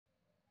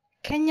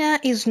Kenya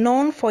is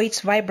known for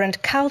its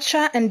vibrant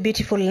culture and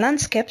beautiful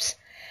landscapes,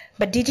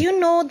 but did you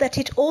know that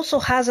it also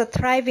has a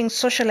thriving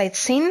socialite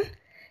scene?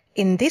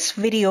 In this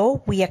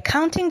video, we are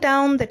counting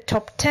down the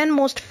top 10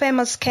 most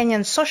famous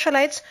Kenyan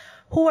socialites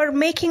who are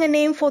making a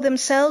name for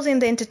themselves in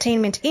the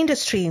entertainment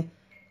industry.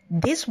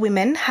 These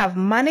women have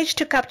managed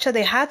to capture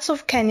the hearts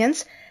of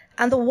Kenyans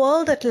and the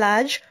world at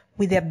large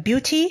with their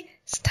beauty,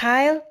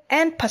 style,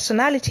 and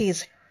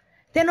personalities.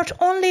 They're not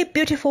only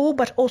beautiful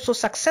but also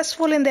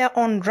successful in their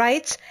own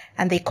rights,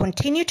 and they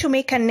continue to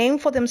make a name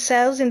for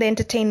themselves in the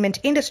entertainment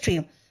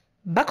industry.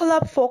 Buckle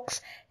up, folks,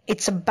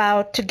 it's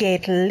about to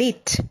get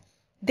lit.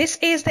 This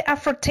is the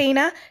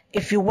Afrotainer.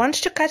 If you want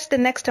to catch the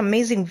next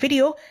amazing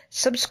video,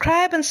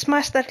 subscribe and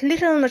smash that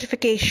little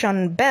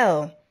notification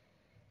bell.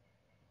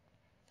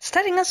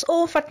 Starting us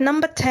off at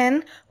number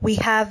 10, we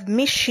have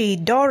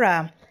Mishi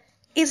Dora.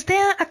 Is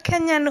there a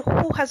Kenyan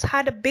who has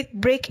had a big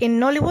break in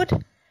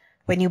Nollywood?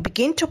 When you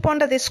begin to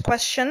ponder this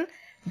question,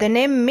 the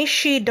name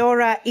Mishi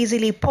Dora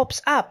easily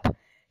pops up.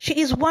 She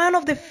is one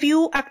of the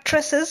few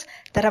actresses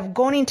that have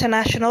gone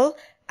international,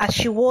 as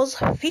she was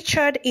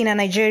featured in a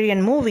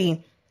Nigerian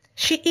movie.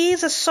 She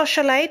is a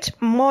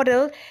socialite,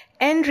 model,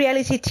 and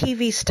reality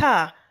TV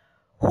star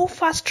who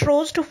first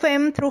rose to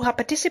fame through her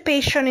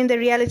participation in the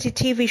reality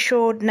TV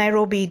show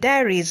Nairobi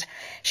Diaries.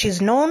 She's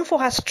known for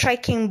her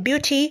striking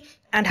beauty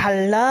and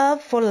her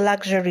love for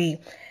luxury.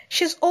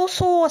 She's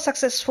also a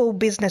successful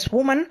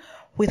businesswoman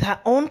with her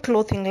own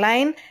clothing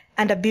line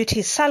and a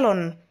beauty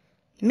salon.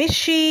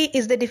 Mishi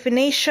is the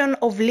definition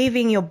of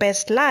living your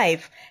best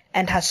life,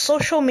 and her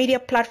social media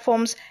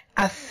platforms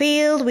are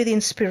filled with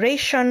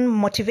inspiration,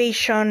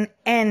 motivation,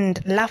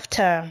 and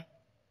laughter.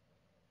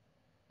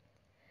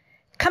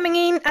 Coming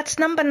in at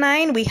number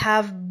 9, we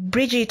have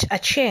Bridget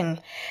Acheng.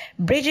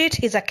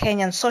 Bridget is a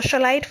Kenyan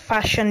socialite,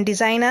 fashion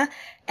designer,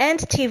 and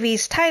TV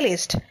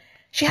stylist.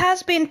 She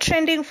has been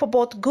trending for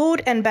both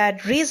good and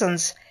bad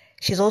reasons.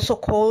 She's also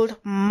called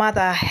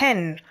Mother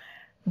Hen.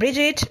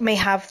 Bridget may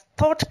have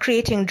thought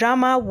creating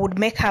drama would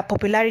make her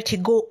popularity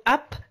go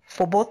up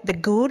for both the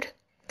good,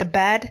 the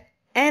bad,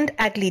 and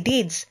ugly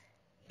deeds.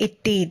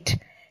 It did.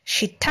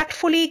 She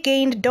tactfully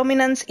gained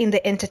dominance in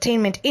the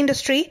entertainment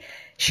industry.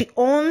 She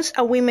owns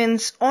a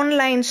women's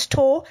online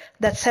store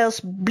that sells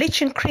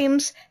bleaching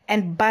creams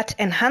and butt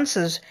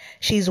enhancers.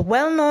 She is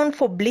well known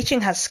for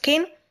bleaching her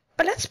skin,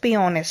 but let's be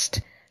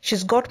honest,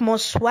 she's got more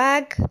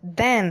swag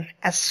than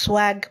a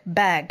swag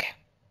bag.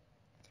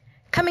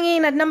 Coming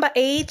in at number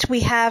 8,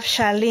 we have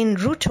Charlene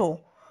Ruto,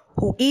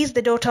 who is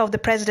the daughter of the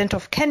President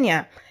of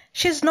Kenya.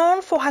 She's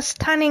known for her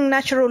stunning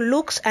natural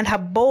looks and her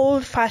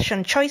bold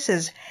fashion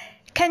choices.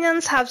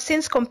 Kenyans have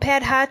since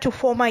compared her to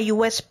former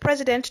US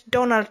President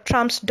Donald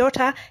Trump's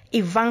daughter,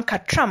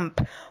 Ivanka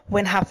Trump.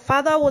 When her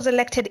father was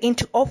elected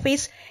into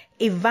office,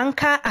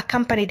 Ivanka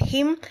accompanied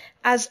him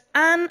as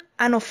an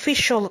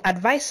unofficial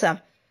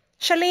advisor.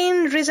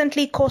 Charlene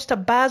recently caused a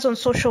buzz on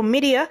social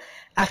media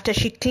after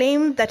she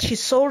claimed that she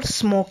sold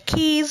smoke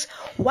keys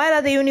while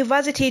at the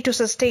university to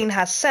sustain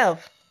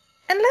herself.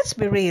 And let's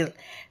be real,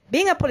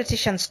 being a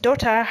politician's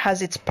daughter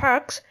has its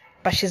perks,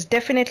 but she's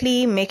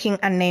definitely making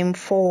a name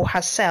for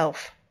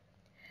herself.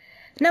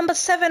 Number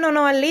 7 on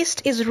our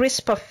list is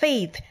Rispa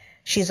Faith.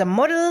 She's a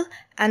model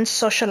and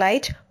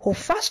socialite who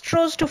first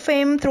rose to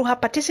fame through her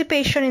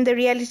participation in the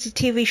reality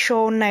TV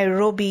show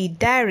Nairobi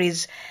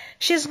Diaries.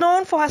 She's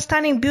known for her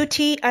stunning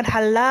beauty and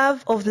her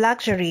love of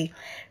luxury.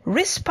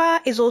 Rispa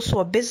is also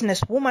a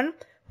businesswoman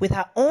with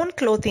her own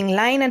clothing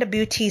line and a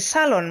beauty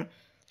salon.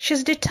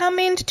 She's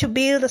determined to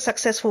build a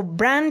successful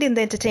brand in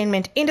the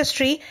entertainment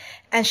industry,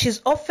 and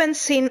she's often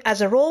seen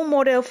as a role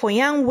model for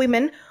young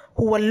women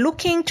who are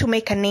looking to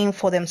make a name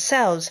for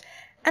themselves.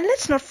 And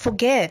let's not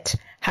forget,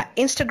 her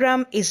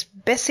Instagram is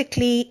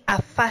basically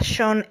a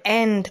fashion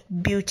and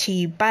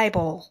beauty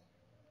Bible.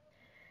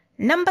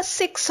 Number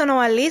 6 on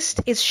our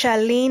list is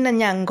Charlene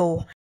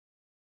Anyango.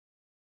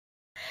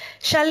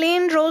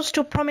 Charlene rose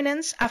to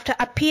prominence after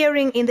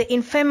appearing in the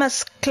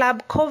infamous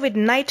Club COVID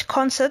night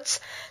concerts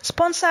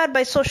sponsored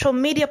by social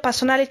media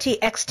personality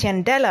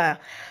Tiendela.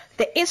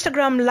 The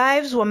Instagram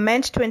lives were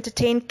meant to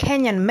entertain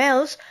Kenyan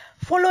males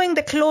following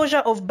the closure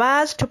of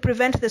bars to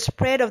prevent the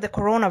spread of the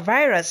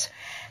coronavirus.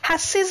 Her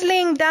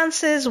sizzling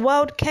dances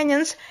wowed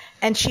Kenyans,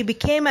 and she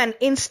became an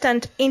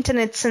instant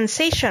internet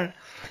sensation.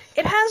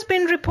 It has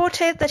been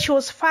reported that she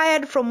was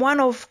fired from one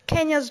of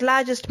Kenya's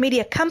largest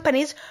media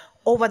companies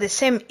over the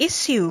same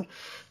issue.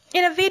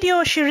 In a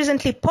video she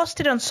recently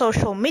posted on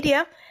social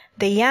media,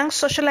 the young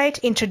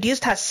socialite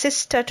introduced her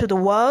sister to the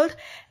world,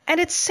 and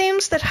it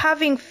seems that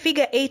having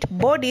figure-8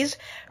 bodies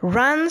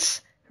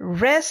runs,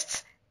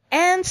 rests,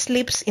 and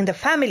sleeps in the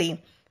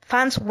family.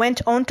 Fans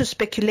went on to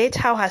speculate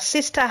how her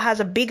sister has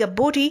a bigger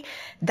booty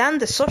than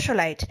the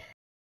socialite.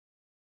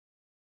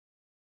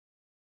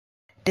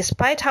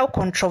 Despite how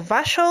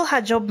controversial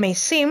her job may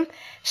seem,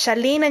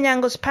 Charlene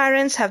Anyango's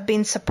parents have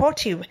been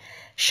supportive.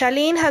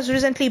 Charlene has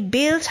recently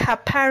built her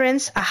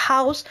parents a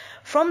house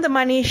from the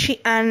money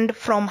she earned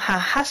from her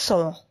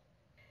hustle.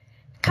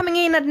 Coming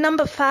in at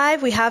number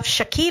 5, we have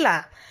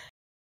Shakila.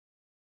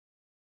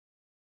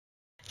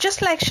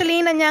 Just like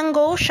Shalina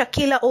Nyango,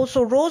 Shakila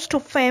also rose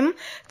to fame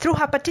through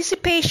her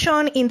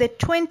participation in the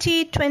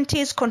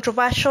 2020's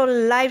controversial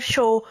live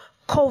show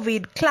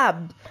COVID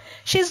Club.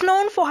 She's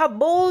known for her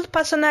bold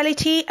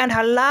personality and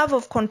her love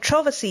of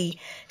controversy.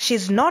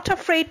 She's not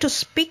afraid to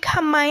speak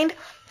her mind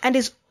and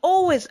is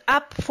always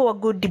up for a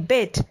good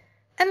debate.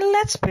 And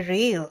let's be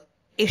real,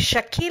 if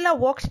Shakila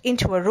walked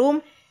into a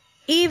room,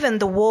 even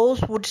the walls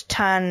would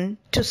turn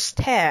to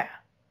stare.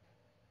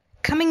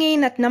 Coming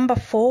in at number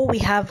 4, we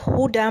have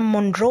Huda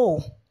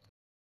Monroe.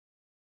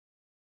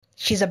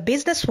 She's a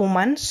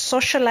businesswoman,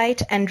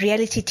 socialite, and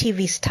reality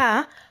TV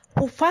star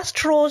who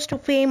first rose to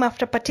fame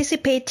after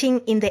participating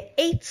in the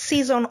 8th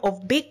season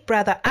of Big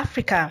Brother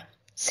Africa.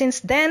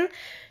 Since then,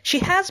 she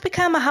has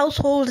become a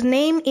household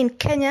name in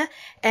Kenya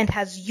and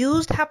has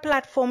used her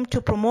platform to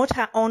promote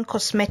her own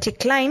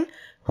cosmetic line,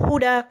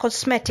 Huda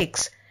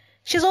Cosmetics.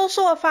 She's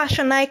also a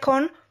fashion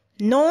icon,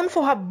 known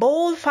for her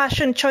bold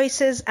fashion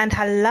choices and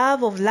her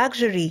love of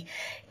luxury.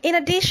 In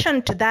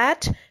addition to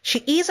that, she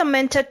is a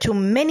mentor to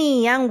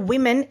many young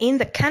women in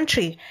the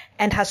country,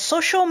 and her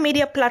social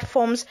media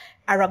platforms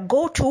are a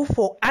go-to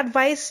for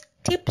advice,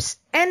 tips,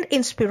 and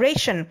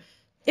inspiration.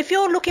 If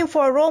you're looking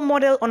for a role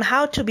model on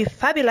how to be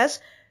fabulous,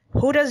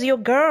 Huda's your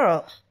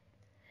girl.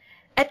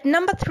 At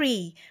number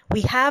 3,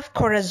 we have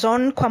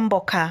Corazon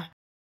Kwamboka.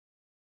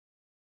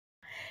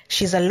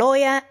 She's a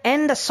lawyer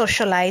and a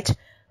socialite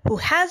who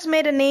has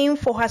made a name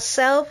for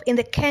herself in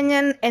the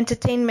Kenyan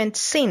entertainment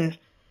scene.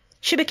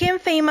 She became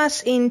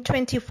famous in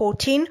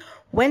 2014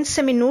 when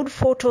semi-nude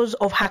photos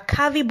of her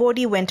curvy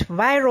body went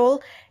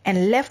viral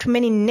and left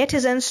many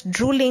netizens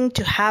drooling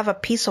to have a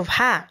piece of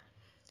her.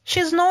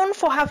 She's known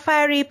for her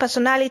fiery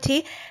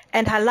personality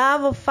and her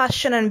love of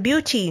fashion and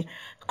beauty.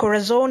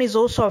 Corazon is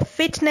also a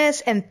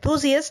fitness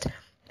enthusiast,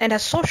 and her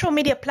social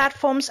media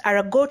platforms are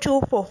a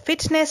go-to for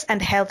fitness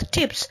and health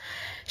tips.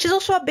 She's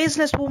also a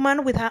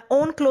businesswoman with her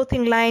own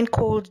clothing line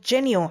called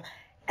Genio.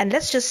 And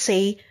let's just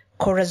say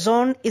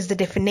Corazon is the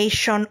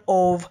definition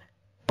of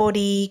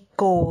body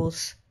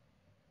goals.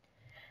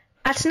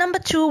 At number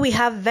 2, we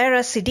have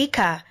Vera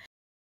Sidika.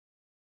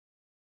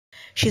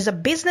 She's a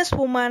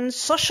businesswoman,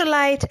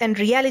 socialite, and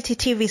reality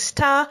TV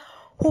star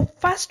who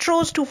first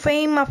rose to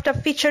fame after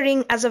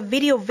featuring as a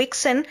video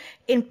vixen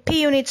in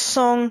P-Unit's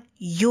song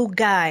You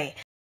Guy.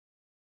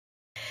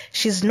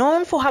 She's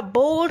known for her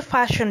bold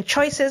fashion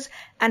choices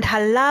and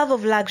her love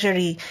of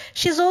luxury.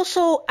 She's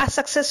also a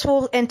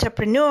successful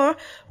entrepreneur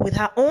with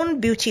her own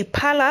beauty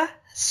parlor,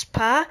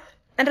 spa,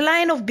 and a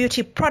line of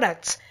beauty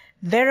products.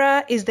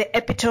 Vera is the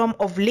epitome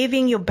of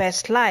living your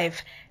best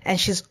life, and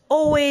she's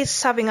always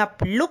serving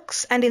up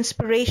looks and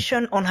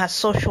inspiration on her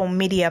social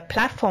media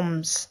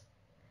platforms.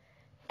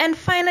 And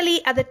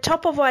finally, at the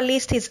top of our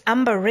list is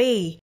Amber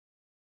Ray.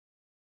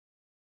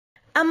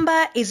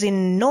 Amber is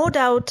in no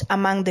doubt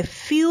among the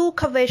few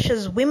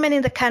curvaceous women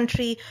in the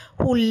country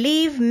who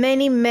leave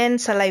many men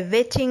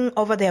salivating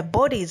over their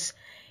bodies.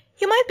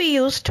 You might be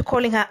used to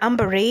calling her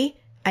Amber Ray,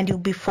 and you'll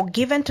be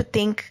forgiven to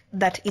think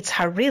that it's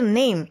her real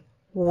name.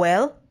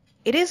 Well,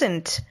 it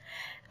isn't.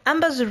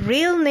 Amber's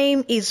real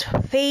name is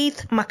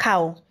Faith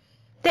Macau.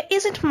 There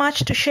isn't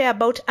much to share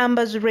about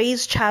Amber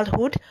Ray's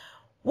childhood.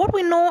 What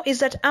we know is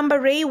that Amber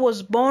Ray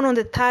was born on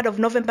the 3rd of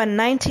November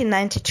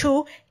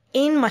 1992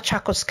 in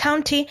Machakos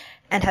County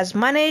and has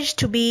managed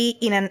to be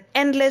in an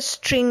endless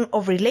string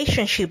of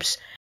relationships.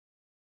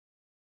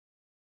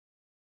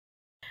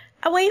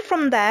 Away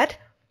from that,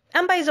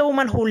 Amber is a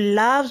woman who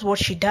loves what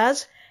she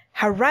does.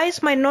 Her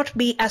rise might not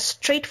be as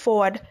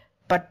straightforward,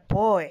 but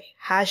boy,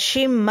 has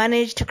she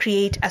managed to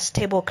create a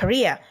stable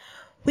career.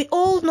 We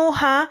all know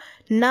her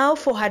now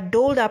for her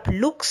dolled-up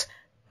looks,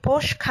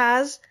 posh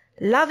cars,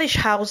 lavish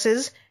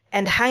houses,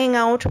 and hanging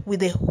out with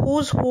the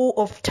who's who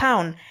of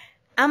town.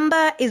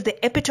 Amber is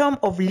the epitome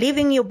of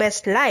living your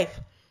best life,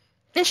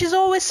 and she's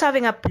always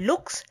serving up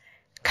looks,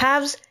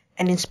 curves,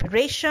 and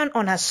inspiration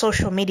on her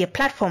social media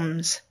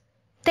platforms.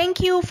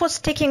 Thank you for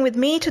sticking with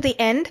me to the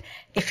end.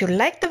 If you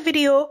liked the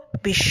video,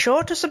 be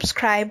sure to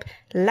subscribe,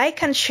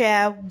 like, and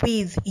share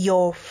with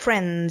your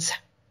friends.